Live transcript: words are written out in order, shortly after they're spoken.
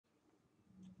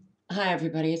Hi,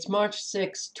 everybody. It's March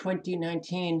 6,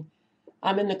 2019.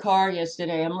 I'm in the car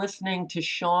yesterday. I'm listening to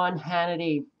Sean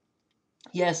Hannity.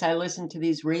 Yes, I listen to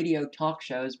these radio talk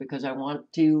shows because I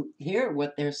want to hear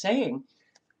what they're saying.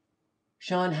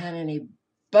 Sean Hannity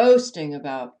boasting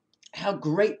about how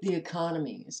great the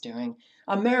economy is doing.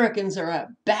 Americans are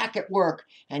back at work,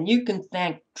 and you can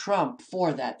thank Trump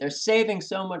for that. They're saving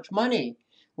so much money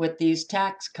with these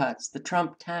tax cuts, the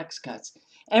Trump tax cuts.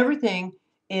 Everything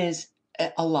is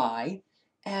a lie.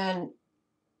 And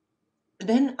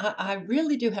then I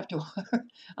really do have to.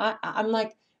 I'm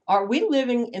like, are we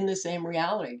living in the same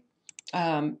reality?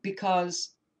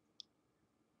 Because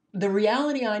the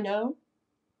reality I know,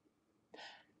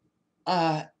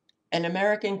 uh, an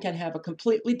American can have a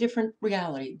completely different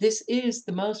reality. This is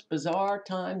the most bizarre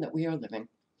time that we are living.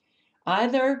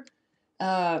 Either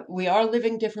we are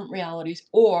living different realities,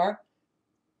 or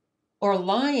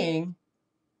lying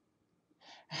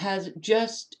has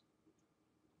just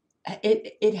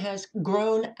it has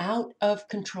grown out of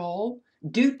control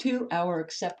due to our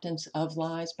acceptance of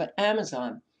lies. But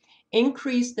Amazon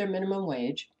increased their minimum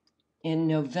wage in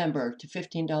November to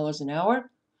 $15 an hour.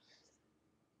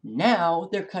 Now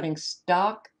they're cutting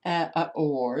stock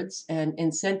awards and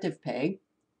incentive pay.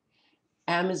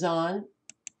 Amazon,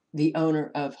 the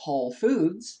owner of Whole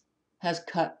Foods, has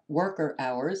cut worker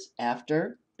hours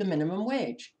after the minimum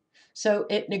wage. So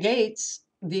it negates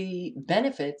the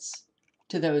benefits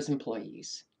to those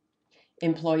employees.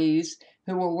 Employees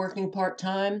who were working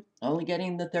part-time, only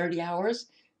getting the 30 hours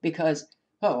because,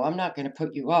 oh, I'm not going to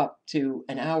put you up to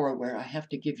an hour where I have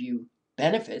to give you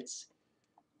benefits.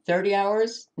 30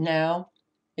 hours now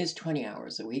is 20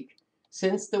 hours a week.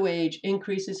 Since the wage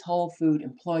increases, Whole Food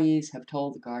employees have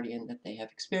told The Guardian that they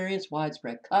have experienced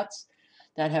widespread cuts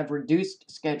that have reduced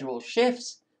scheduled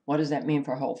shifts. What does that mean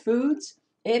for Whole Foods?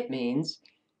 It means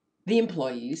the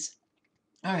employees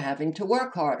are having to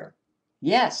work harder.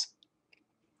 Yes,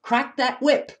 crack that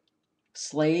whip,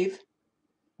 slave.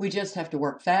 We just have to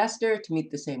work faster to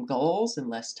meet the same goals in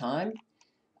less time.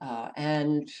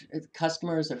 And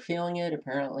customers are feeling it.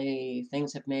 Apparently,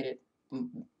 this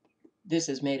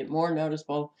has made it more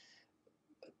noticeable.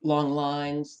 Long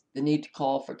lines, the need to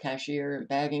call for cashier and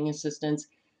bagging assistance,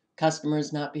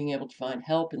 customers not being able to find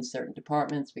help in certain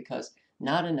departments because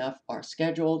not enough are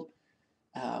scheduled.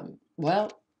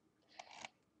 Well,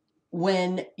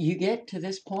 when you get to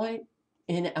this point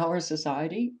in our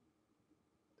society,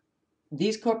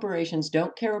 these corporations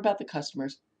don't care about the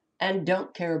customers and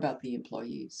don't care about the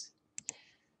employees.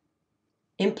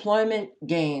 Employment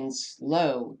gains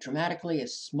low dramatically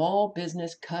as small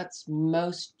business cuts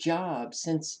most jobs.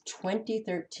 Since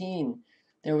 2013,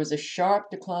 there was a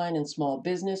sharp decline in small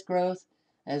business growth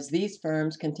as these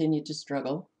firms continue to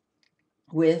struggle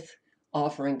with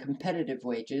offering competitive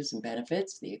wages and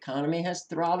benefits. The economy has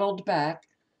throttled back,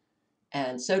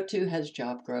 and so too has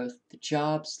job growth. The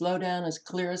job slowdown is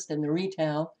clearest in the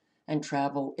retail and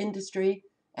travel industry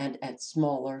and at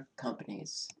smaller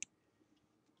companies.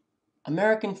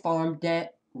 American farm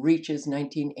debt reaches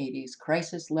 1980s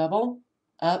crisis level,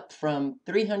 up from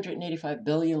 $385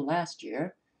 billion last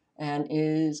year, and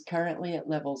is currently at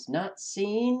levels not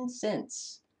seen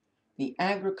since the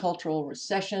agricultural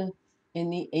recession in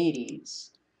the 80s.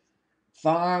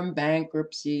 Farm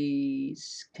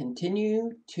bankruptcies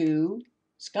continue to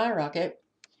skyrocket.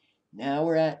 Now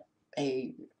we're at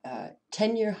a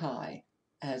 10-year high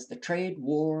as the trade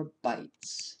war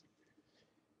bites.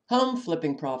 Home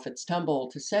flipping profits tumble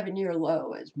to 7-year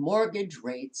low as mortgage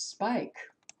rates spike.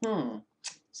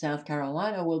 South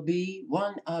Carolina will be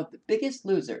one of the biggest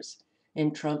losers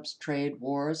in Trump's trade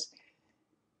wars.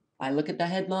 I look at the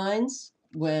headlines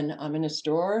when I'm in a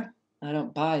store. I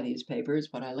don't buy these papers,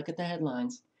 but I look at the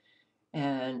headlines.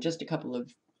 And just a couple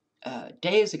of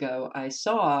days ago, I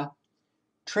saw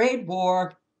trade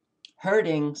war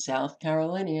hurting South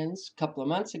Carolinians. A couple of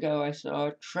months ago, I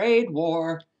saw trade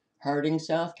war hurting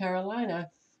South Carolina.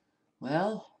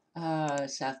 Well,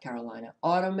 South Carolina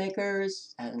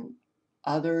automakers and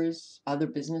other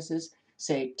businesses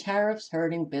say tariffs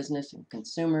hurting business and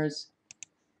consumers.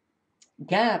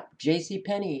 Gap,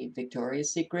 JCPenney,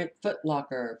 Victoria's Secret, Foot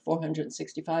Locker,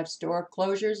 465 store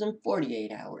closures in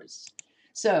 48 hours.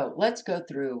 So let's go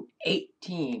through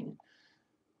 18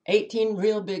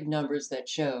 real big numbers that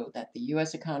show that the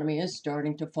U.S. economy is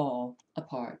starting to fall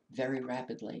apart very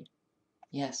rapidly.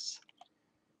 Yes,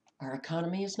 our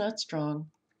economy is not strong.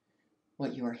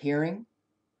 What you are hearing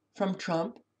from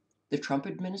Trump, the Trump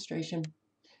administration,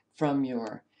 from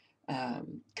your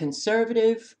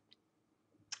conservative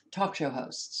talk show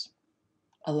hosts,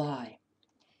 a lie.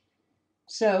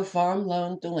 So farm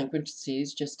loan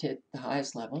delinquencies just hit the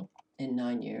highest level in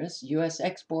 9 years. U.S.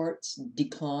 exports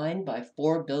declined by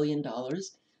 $4 billion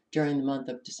during the month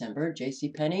of December.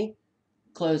 JCPenney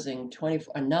closing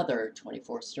another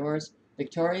 24 stores.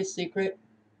 Victoria's Secret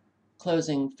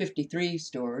closing 53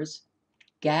 stores.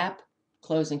 Gap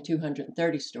closing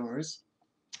 230 stores.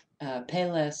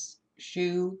 Payless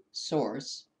Shoe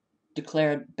Source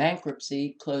declared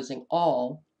bankruptcy, closing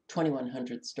all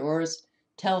 2,100 stores.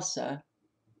 Tesla,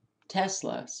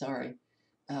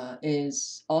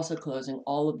 is also closing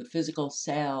all of the physical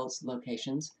sales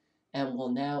locations and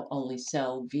will now only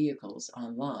sell vehicles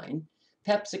online.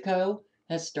 PepsiCo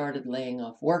has started laying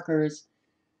off workers,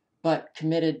 but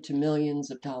committed to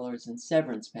millions of dollars in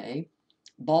severance pay.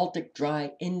 Baltic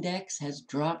Dry Index has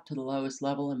dropped to the lowest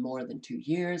level in more than 2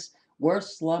 years.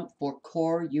 Worst slump for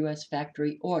core U.S.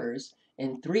 factory orders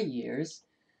in 3 years.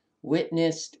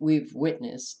 We've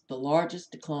witnessed the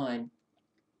largest decline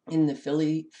in the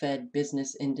Philly Fed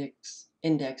Business Index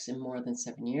in more than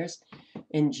 7 years.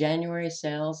 In January,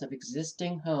 sales of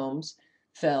existing homes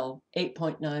fell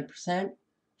 8.9%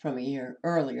 from a year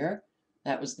earlier.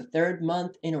 That was the third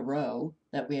month in a row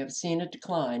that we have seen a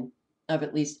decline of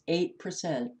at least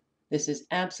 8%. This is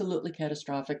absolutely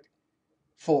catastrophic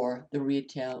for the real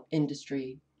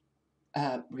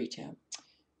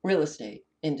estate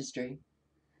industry.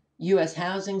 U.S.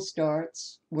 housing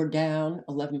starts were down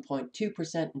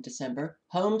 11.2% in December.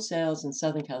 Home sales in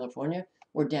Southern California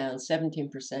were down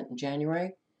 17% in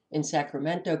January. In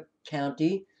Sacramento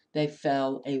County, they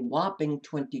fell a whopping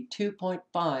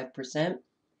 22.5%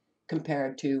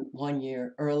 compared to 1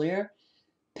 year earlier.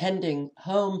 Pending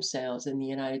home sales in the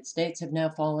United States have now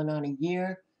fallen on a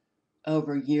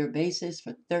year-over-year basis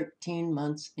for 13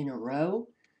 months in a row.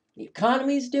 The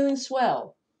economy's doing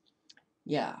swell.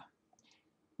 Yeah.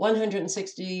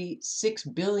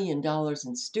 $166 billion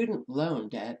in student loan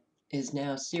debt is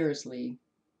now seriously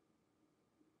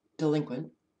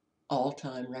delinquent,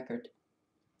 all-time record.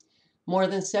 More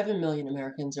than 7 million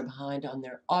Americans are behind on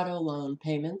their auto loan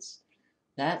payments.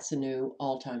 That's a new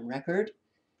all-time record.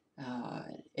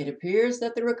 It appears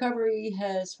that the recovery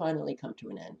has finally come to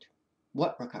an end.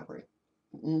 What recovery?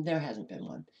 There hasn't been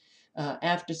one.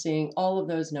 After seeing all of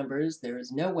those numbers, there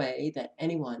is no way that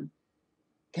anyone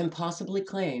can possibly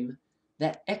claim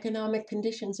that economic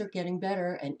conditions are getting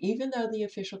better. And even though the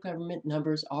official government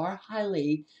numbers are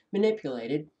highly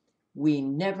manipulated, we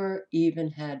never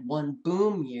even had one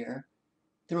boom year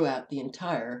throughout the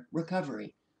entire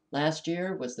recovery. Last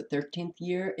year was the 13th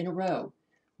year in a row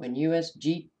when U.S.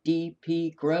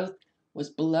 GDP growth was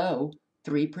below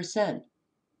 3%.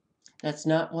 That's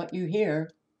not what you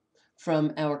hear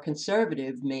from our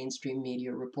conservative mainstream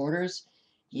media reporters.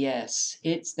 Yes,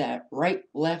 it's that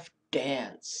right-left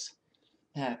dance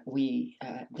that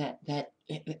that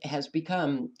has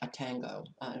become a tango.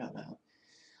 I don't know.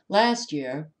 Last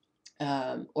year,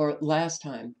 or last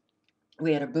time,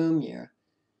 we had a boom year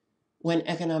when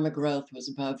economic growth was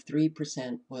above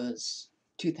 3% was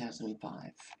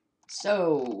 2005.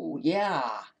 So,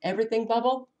 yeah, everything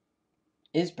bubble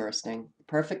is bursting. The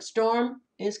perfect storm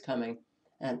is coming,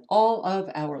 and all of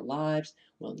our lives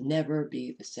will never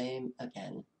be the same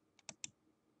again.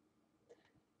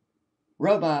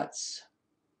 Robots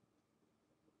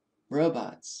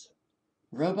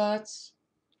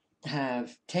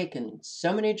have taken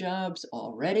so many jobs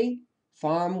already.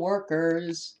 Farm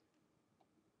workers,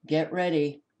 get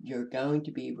ready. You're going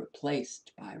to be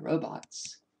replaced by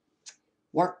robots.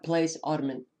 Workplace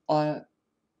automation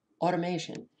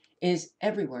is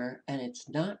everywhere, and it's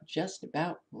not just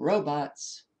about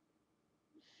robots.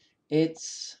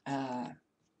 It's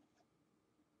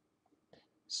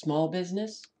small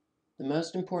business. The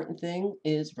most important thing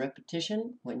is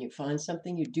repetition. When you find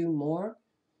something you do more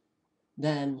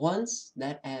than once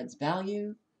that adds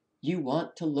value, you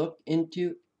want to look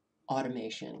into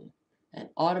automation. And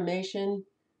automation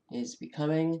is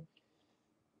becoming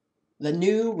the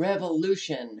new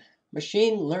revolution.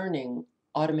 Machine learning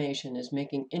automation is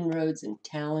making inroads in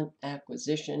talent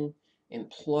acquisition,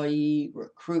 employee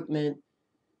recruitment.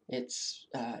 It's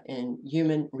in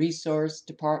human resource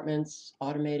departments,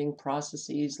 automating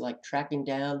processes like tracking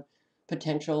down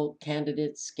potential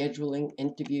candidates, scheduling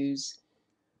interviews.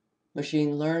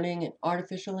 Machine learning and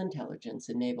artificial intelligence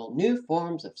enable new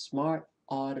forms of smart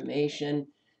automation,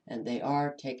 and they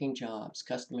are taking jobs.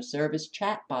 Customer service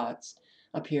chatbots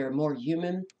appear more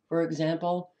human, for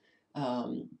example,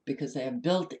 because they have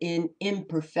built-in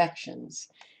imperfections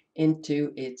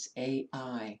into its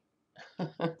AI.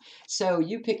 So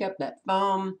you pick up that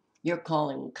phone, you're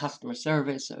calling customer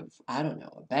service of, I don't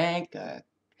know, a bank, a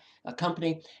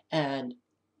company, and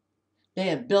they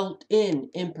have built-in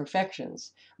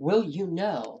imperfections. Will you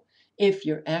know If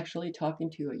you're actually talking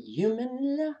to a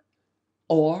human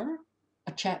or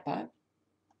a chatbot,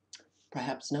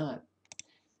 perhaps not.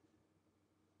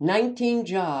 19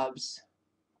 jobs,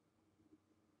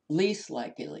 least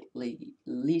likely.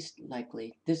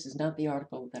 This is not the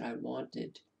article that I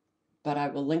wanted, but I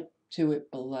will link to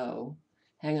it below.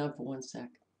 Hang on for 1 sec.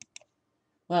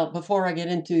 Well, before I get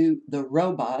into the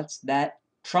robots, that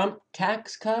Trump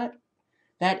tax cut,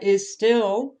 that is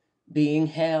still being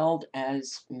hailed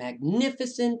as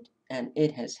magnificent, and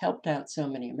it has helped out so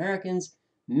many Americans.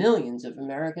 Millions of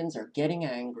Americans are getting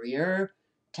angrier.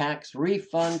 Tax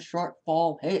refund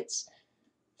shortfall hits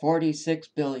 46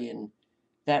 billion.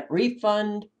 That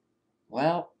refund,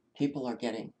 well, people are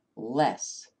getting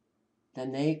less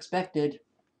than they expected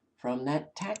from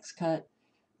that tax cut.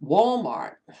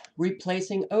 Walmart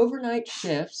replacing overnight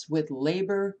shifts with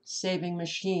labor-saving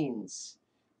machines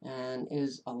and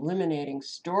is eliminating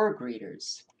store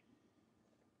greeters.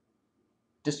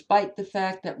 Despite the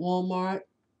fact that Walmart,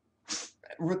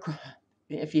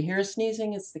 if you hear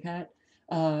sneezing, it's the cat,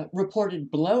 reported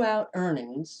blowout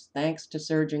earnings thanks to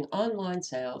surging online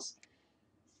sales.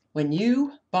 When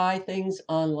you buy things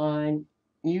online,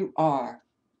 you are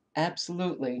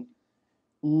absolutely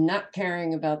not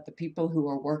caring about the people who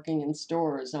are working in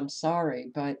stores. I'm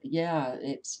sorry, but yeah,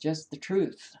 it's just the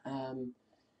truth.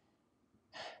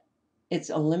 It's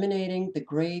eliminating the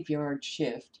graveyard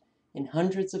shift in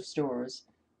hundreds of stores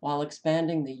while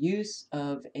expanding the use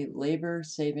of a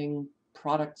labor-saving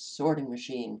product sorting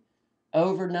machine.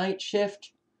 Overnight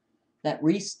shift that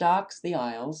restocks the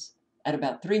aisles at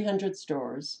about 300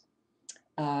 stores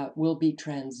will be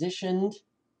transitioned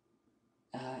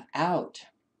out.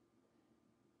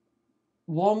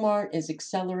 Walmart is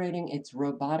accelerating its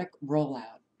robotic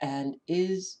rollout and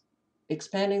is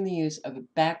expanding the use of a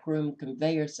backroom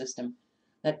conveyor system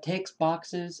that takes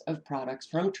boxes of products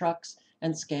from trucks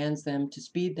and scans them to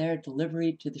speed their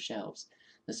delivery to the shelves.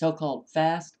 The so-called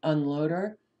fast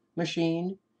unloader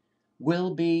machine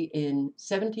will be in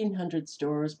 1,700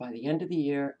 stores by the end of the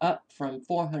year, up from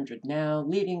 400 now,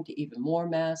 leading to even more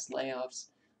mass layoffs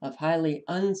of highly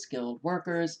unskilled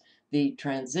workers, the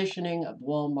transitioning of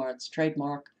Walmart's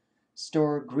trademark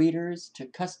store greeters to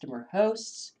customer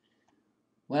hosts.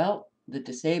 Well, the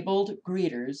disabled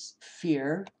greeters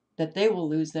fear that they will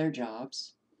lose their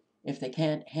jobs if they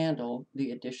can't handle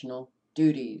the additional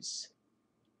duties.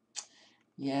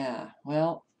 Yeah,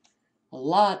 well, a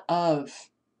lot of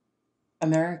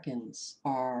Americans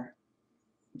are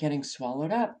getting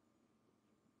swallowed up,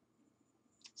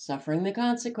 suffering the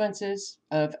consequences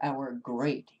of our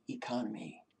great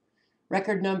economy.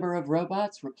 Record number of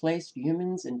robots replaced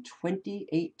humans in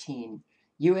 2018.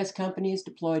 U.S. companies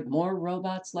deployed more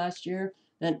robots last year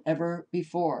than ever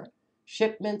before.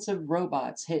 Shipments of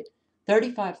robots hit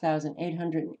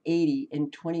 35,880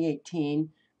 in 2018,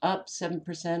 up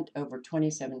 7% over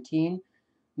 2017.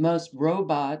 Most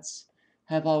robots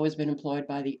have always been employed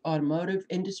by the automotive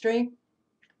industry.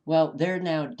 Well, they're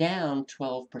now down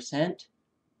 12%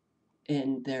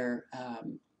 in their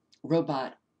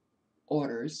robot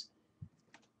orders,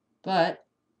 but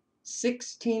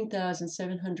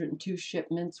 16,702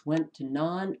 shipments went to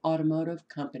non-automotive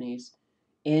companies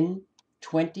in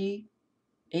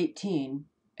 2018,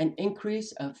 an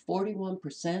increase of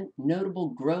 41%. Notable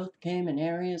growth came in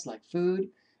areas like food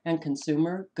and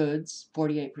consumer goods,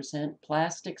 48%,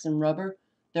 plastics and rubber,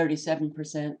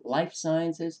 37%, life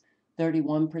sciences,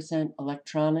 31%,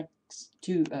 electronics,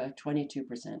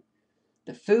 22%.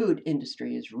 The food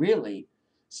industry is really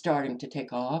starting to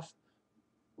take off.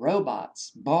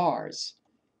 Robots, bars,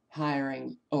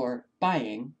 hiring or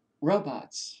buying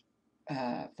robots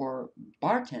for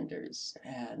bartenders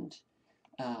and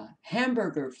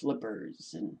hamburger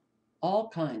flippers and all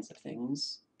kinds of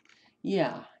things.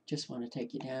 Yeah, just want to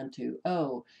take you down to,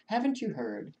 oh, haven't you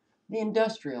heard? The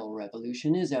Industrial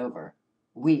Revolution is over.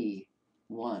 We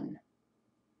won.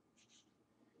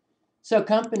 So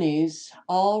companies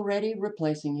already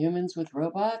replacing humans with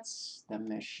robots. The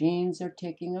machines are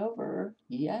taking over.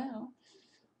 Yeah.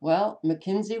 Well,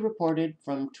 McKinsey reported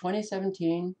from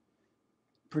 2017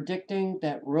 predicting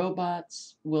that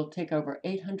robots will take over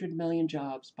 800 million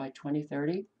jobs by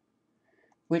 2030,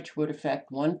 which would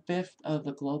affect 1/5 of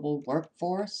the global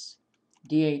workforce.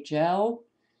 DHL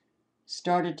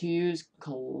started to use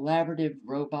collaborative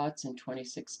robots in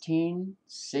 2016.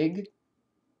 SIG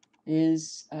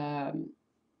is,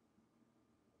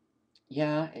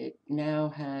 it now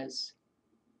has,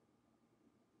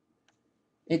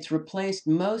 it's replaced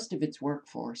most of its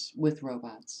workforce with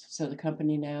robots. So the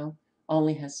company now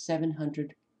only has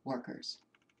 700 workers.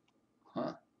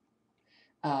 Huh.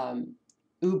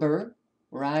 Uber,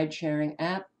 ride-sharing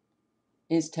app,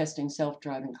 is testing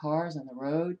self-driving cars on the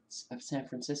roads of San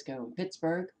Francisco and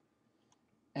Pittsburgh.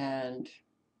 And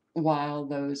while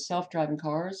those self-driving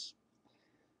cars,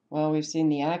 well, we've seen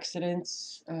the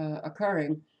accidents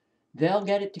occurring, they'll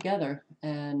get it together,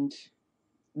 and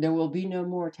there will be no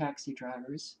more taxi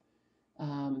drivers.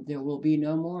 There will be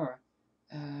no more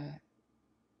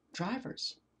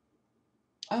drivers.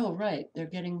 Oh, right, they're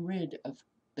getting rid of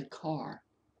the car.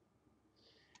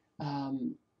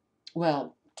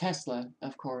 Well, Tesla,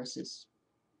 of course, is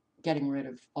getting rid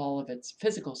of all of its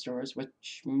physical stores,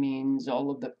 which means all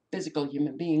of the physical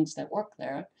human beings that work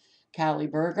there. Cali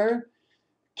Burger,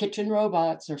 kitchen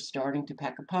robots are starting to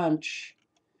pack a punch.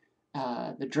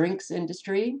 The drinks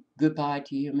industry, goodbye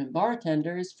to human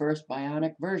bartenders, first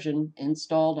bionic version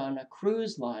installed on a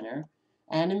cruise liner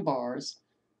and in bars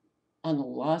on the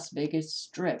Las Vegas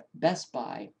Strip. Best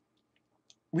Buy.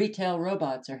 Retail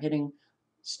robots are hitting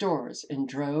stores in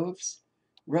droves.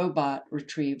 Robot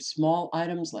retrieves small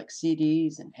items like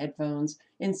CDs and headphones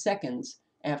in seconds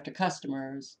after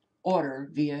customers order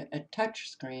via a touch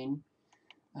screen.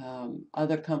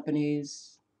 Other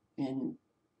companies in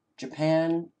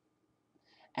Japan,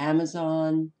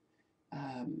 Amazon,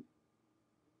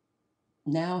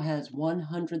 now has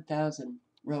 100,000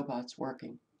 robots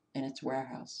working in its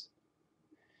warehouse.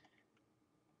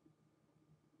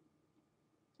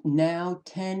 Now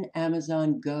 10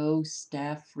 Amazon Go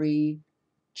staff-free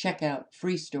checkout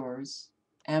free stores.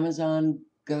 Amazon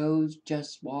Go's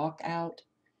Just Walk Out.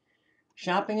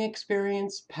 Shopping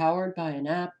experience powered by an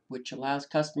app which allows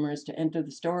customers to enter the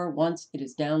store once it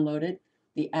is downloaded.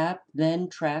 The app then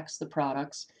tracks the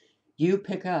products you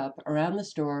pick up around the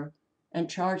store and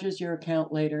charges your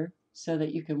account later so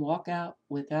that you can walk out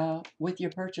with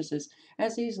your purchases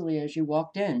as easily as you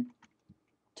walked in.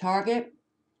 Target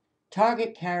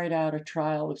carried out a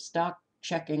trial of stock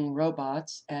checking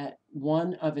robots at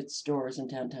one of its stores in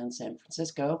downtown San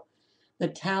Francisco, the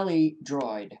Tally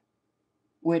Droid,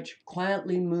 which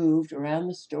quietly moved around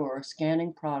the store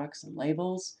scanning products and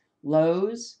labels.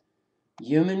 Lowe's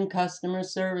human customer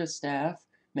service staff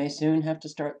may soon have to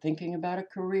start thinking about a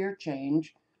career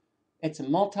change. It's a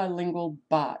multilingual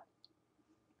bot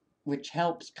which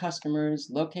helps customers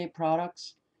locate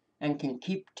products and can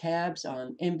keep tabs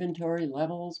on inventory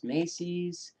levels.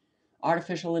 Macy's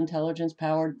artificial intelligence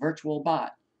powered virtual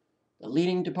bot. The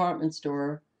leading department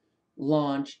store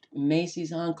launched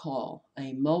Macy's On Call,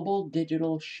 a mobile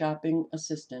digital shopping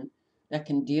assistant that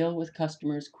can deal with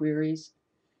customers' queries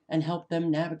and help them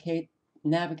navigate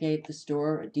the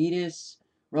store. Adidas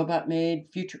robot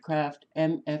made Futurecraft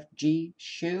MFG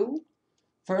shoe,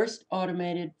 first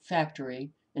automated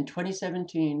factory in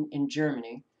 2017 in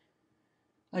Germany.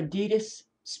 Adidas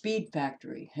Speed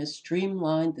Factory has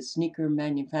streamlined the sneaker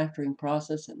manufacturing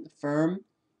process, and the firm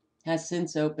has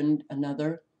since opened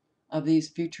another of these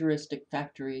futuristic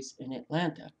factories in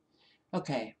Atlanta.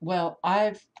 Okay, well,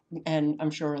 and I'm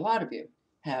sure a lot of you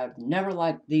have never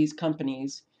liked these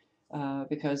companies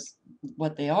because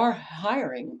what they are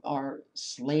hiring are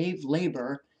slave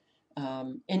labor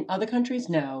in other countries,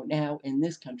 now in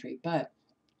this country, but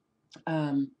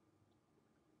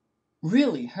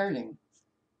really hurting,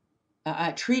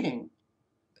 treating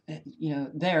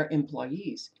their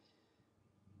employees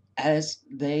as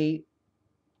they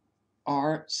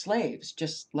are slaves,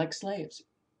 just like slaves.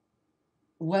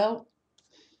 Well,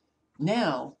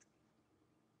 now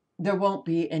there won't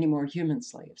be any more human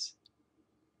slaves.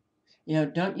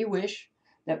 Don't you wish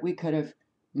that we could have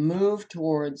moved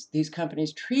towards these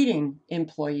companies treating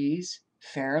employees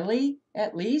fairly,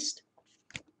 at least?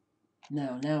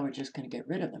 No, now we're just going to get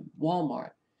rid of them.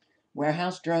 Walmart.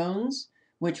 Warehouse drones,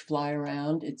 which fly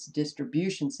around its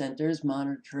distribution centers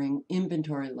monitoring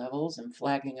inventory levels and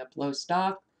flagging up low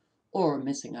stock or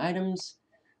missing items.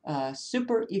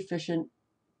 Super efficient.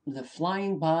 The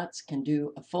flying bots can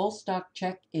do a full stock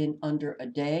check in under a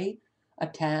day, a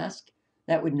task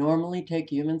that would normally take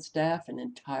human staff an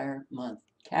entire month.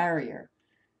 Carrier,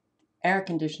 air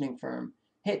conditioning firm,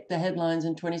 hit the headlines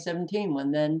in 2017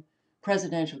 when then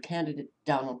presidential candidate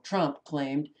Donald Trump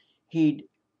claimed he'd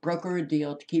broker a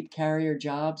deal to keep Carrier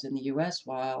jobs in the U.S.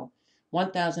 While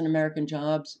 1,000 American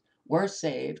jobs were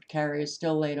saved, Carrier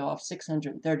still laid off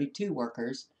 632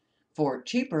 workers for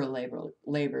cheaper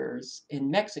laborers in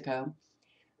Mexico,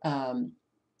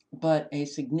 but a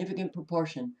significant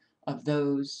proportion of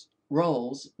those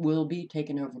roles will be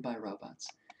taken over by robots.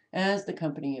 As the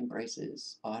company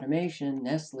embraces automation,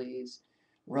 Nestle's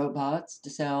robots to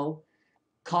sell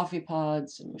coffee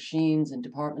pods and machines in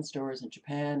department stores in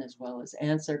Japan, as well as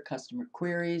answer customer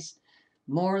queries.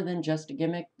 More than just a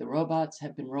gimmick, the robots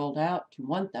have been rolled out to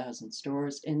 1,000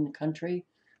 stores in the country.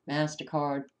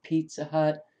 MasterCard, Pizza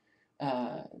Hut,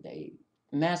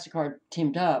 MasterCard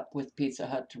teamed up with Pizza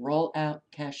Hut to roll out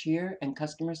cashier and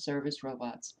customer service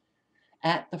robots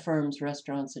at the firm's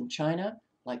restaurants in China,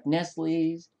 like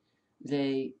Nestle's.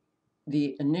 The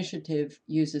initiative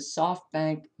uses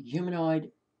SoftBank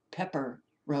humanoid Pepper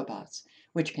robots,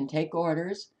 which can take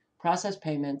orders, process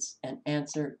payments, and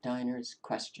answer diners'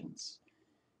 questions.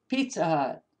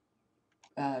 Pizza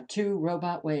Hut, 2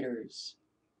 robot waiters.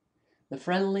 The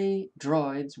friendly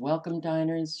droids welcome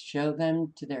diners, show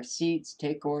them to their seats,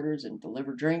 take orders, and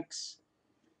deliver drinks.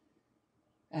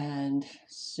 And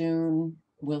soon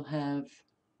we'll have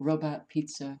robot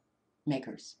pizza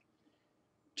makers.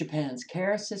 Japan's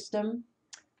care system,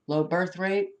 low birth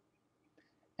rate,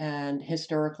 and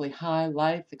historically high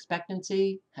life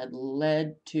expectancy had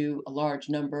led to a large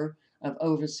number of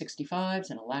over 65s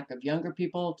and a lack of younger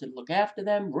people to look after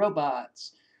them.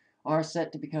 Robots are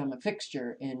set to become a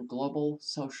fixture in global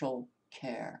social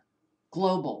care.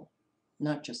 Global,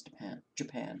 not just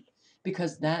Japan,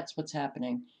 because that's what's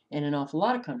happening in an awful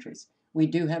lot of countries. We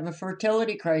do have a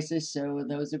fertility crisis, so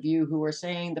those of you who are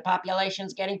saying the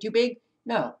population's getting too big,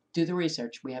 no, do the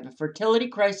research. We have a fertility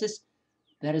crisis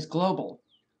that is global,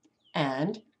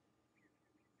 and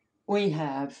we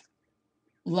have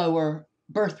lower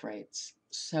birth rates,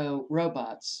 so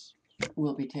robots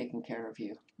will be taking care of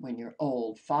you when you're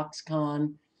old.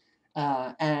 Foxconn,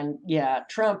 and yeah,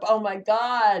 Trump, oh my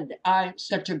God, I'm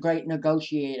such a great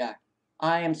negotiator.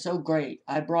 I am so great.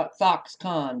 I brought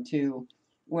Foxconn to,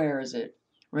 where is it?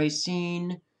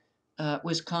 Racine,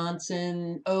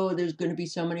 Wisconsin. Oh, there's going to be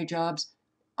so many jobs.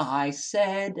 I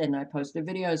said, and I posted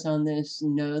videos on this,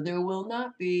 no, there will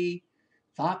not be.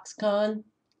 Foxconn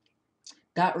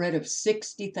got rid of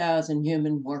 60,000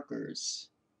 human workers,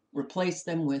 replaced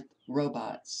them with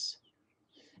robots.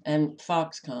 And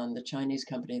Foxconn, the Chinese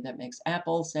company that makes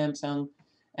Apple, Samsung,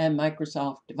 and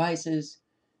Microsoft devices.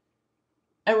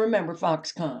 And remember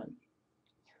Foxconn.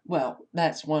 Well,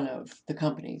 that's one of the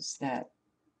companies that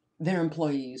their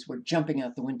employees were jumping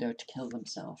out the window to kill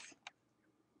themselves.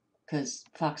 Because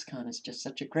Foxconn is just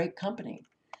such a great company.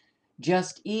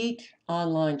 Just Eat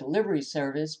online delivery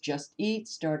service, Just Eat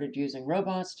started using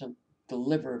robots to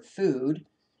deliver food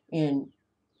in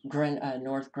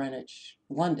North Greenwich,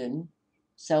 London.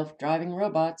 Self-driving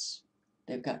robots.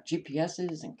 They've got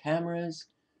GPSs and cameras,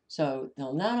 so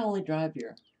they'll not only drive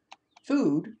your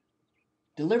food,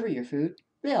 deliver your food,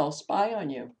 they'll spy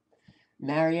on you.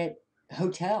 Marriott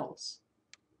hotels.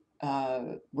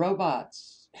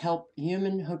 Robots help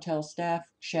human hotel staff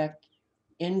check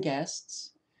in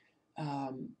guests,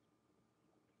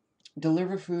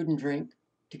 deliver food and drink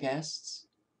to guests.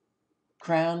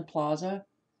 Crown Plaza,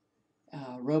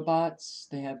 robots,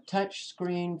 they have touch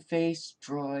screen face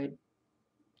droid,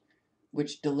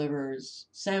 which delivers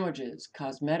sandwiches,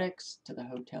 cosmetics to the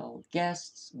hotel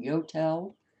guests,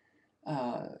 Yotel.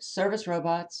 Service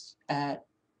robots at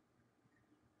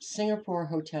Singapore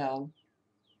hotel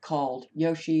called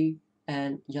Yoshi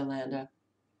and Yolanda.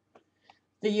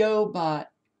 The Yobot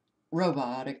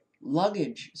robotic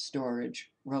luggage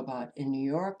storage robot in New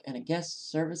York, and a guest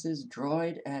services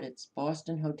droid at its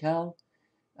Boston hotel.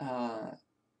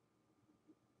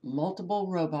 Multiple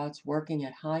robots working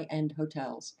at high-end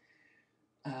hotels.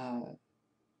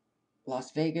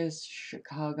 Las Vegas,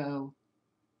 Chicago.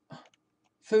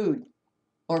 Ford.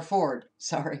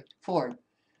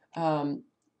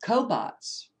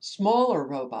 Cobots, smaller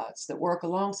robots that work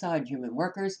alongside human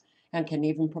workers and can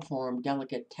even perform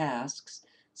delicate tasks,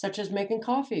 such as making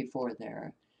coffee for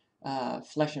their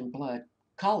flesh and blood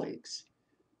colleagues.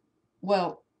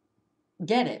 Well,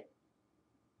 get it.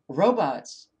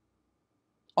 Robots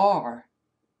are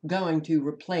going to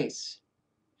replace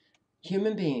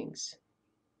human beings.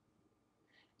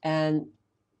 And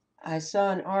I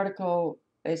saw an article,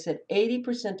 they said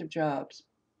 80% of jobs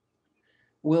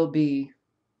will be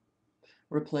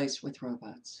replaced with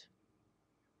robots.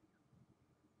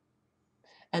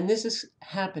 And this is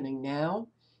happening now.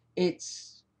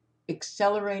 It's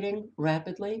accelerating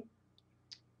rapidly.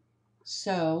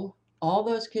 So all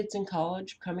those kids in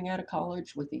college, coming out of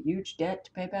college with a huge debt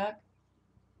to pay back,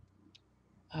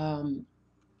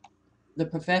 the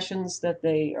professions that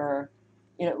they are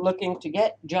looking to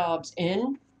get jobs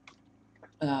in,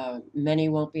 many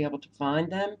won't be able to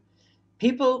find them.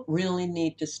 People really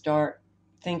need to start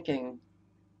thinking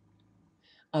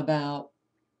about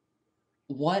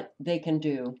what they can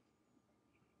do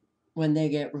when they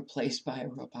get replaced by a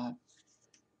robot.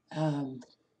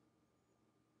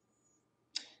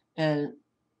 And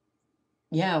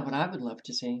yeah, what I would love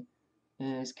to see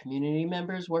is community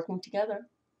members working together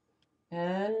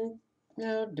and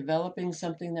developing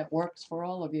something that works for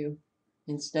all of you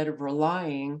instead of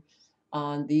relying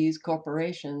on these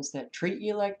corporations that treat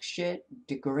you like shit,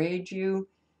 degrade you,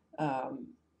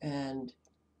 and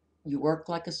you work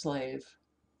like a slave.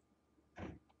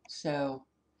 So,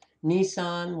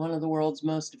 Nissan, one of the world's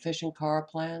most efficient car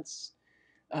plants,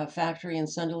 a factory in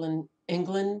Sunderland,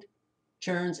 England,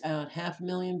 churns out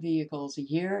 500,000 vehicles a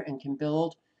year and can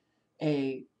build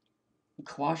a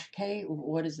Qashqai,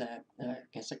 what is that? I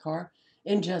guess a car,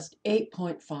 in just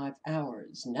 8.5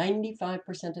 hours.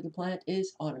 95% of the plant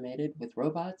is automated with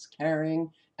robots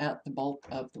carrying out the bulk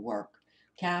of the work.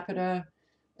 Capita,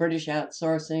 British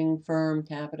outsourcing firm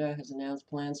Capita, has announced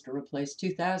plans to replace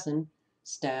 2,000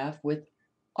 staff with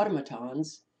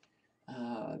automatons.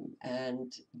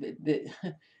 And the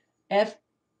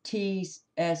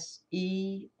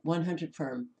FTSE 100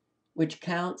 firm, which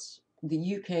counts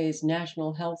the UK's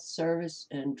National Health Service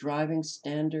and Driving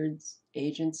Standards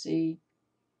Agency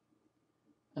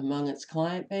among its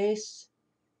client base,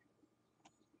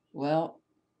 well,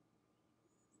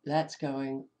 that's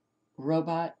going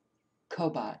robot,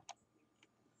 cobot.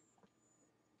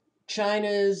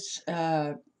 China's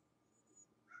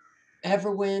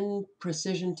Everwind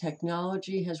Precision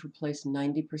Technology has replaced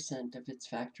 90% of its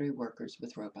factory workers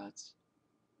with robots.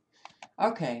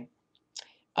 Okay.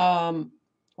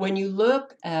 When you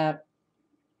look at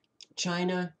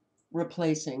China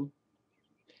replacing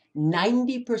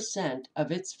 90%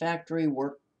 of its factory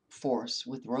workforce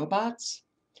with robots,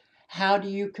 how do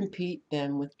you compete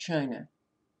then with China?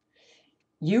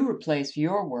 You replace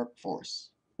your workforce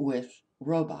with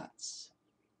robots.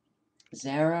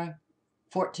 Zara,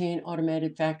 14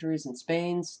 automated factories in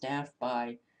Spain, staffed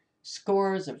by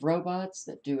scores of robots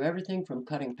that do everything from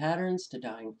cutting patterns to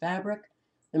dyeing fabric.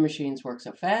 The machines work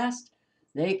so fast,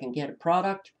 they can get a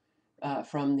product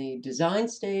from the design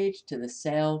stage to the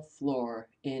sale floor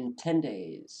in 10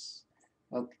 days.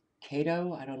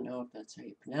 Ocado, I don't know if that's how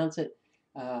you pronounce it,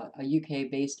 a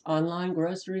UK-based online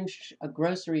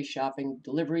grocery shopping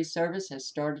delivery service, has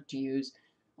started to use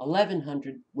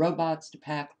 1,100 robots to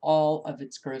pack all of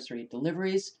its grocery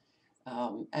deliveries.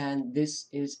 And this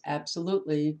is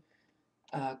absolutely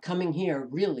coming here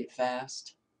really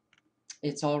fast.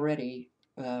 It's already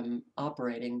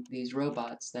operating these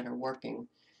robots that are working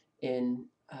in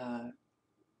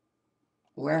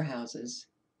warehouses.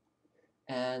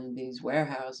 And these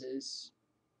warehouses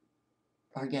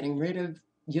are getting rid of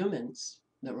humans.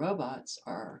 The robots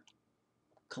are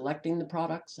collecting the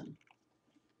products and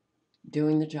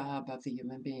doing the job of the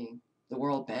human being. The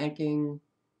World Banking,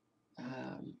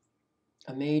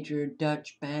 a major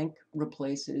Dutch bank,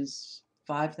 replaces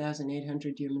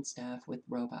 5,800 human staff with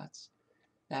robots.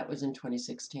 That was in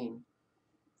 2016.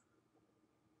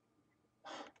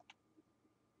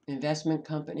 Investment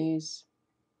companies.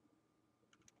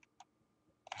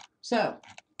 So,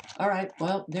 all right,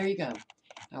 well, there you go.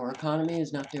 Our economy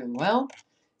is not doing well.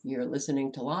 You're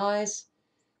listening to lies.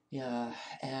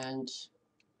 And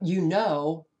you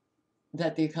know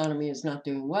that the economy is not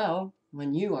doing well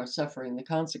when you are suffering the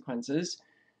consequences.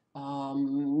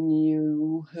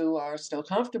 You who are still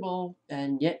comfortable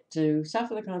and yet to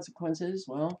suffer the consequences,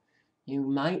 well, you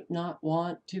might not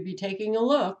want to be taking a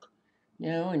look,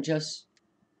 and just,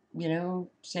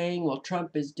 saying, well,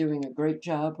 Trump is doing a great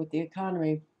job with the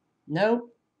economy. No,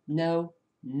 no,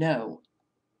 no.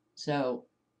 So,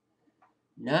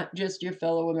 not just your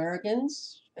fellow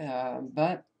Americans,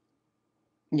 but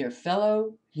your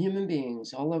fellow human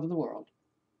beings all over the world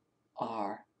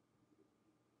are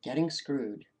getting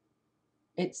screwed.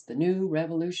 It's the new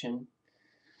revolution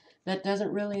that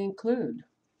doesn't really include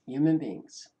human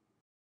beings.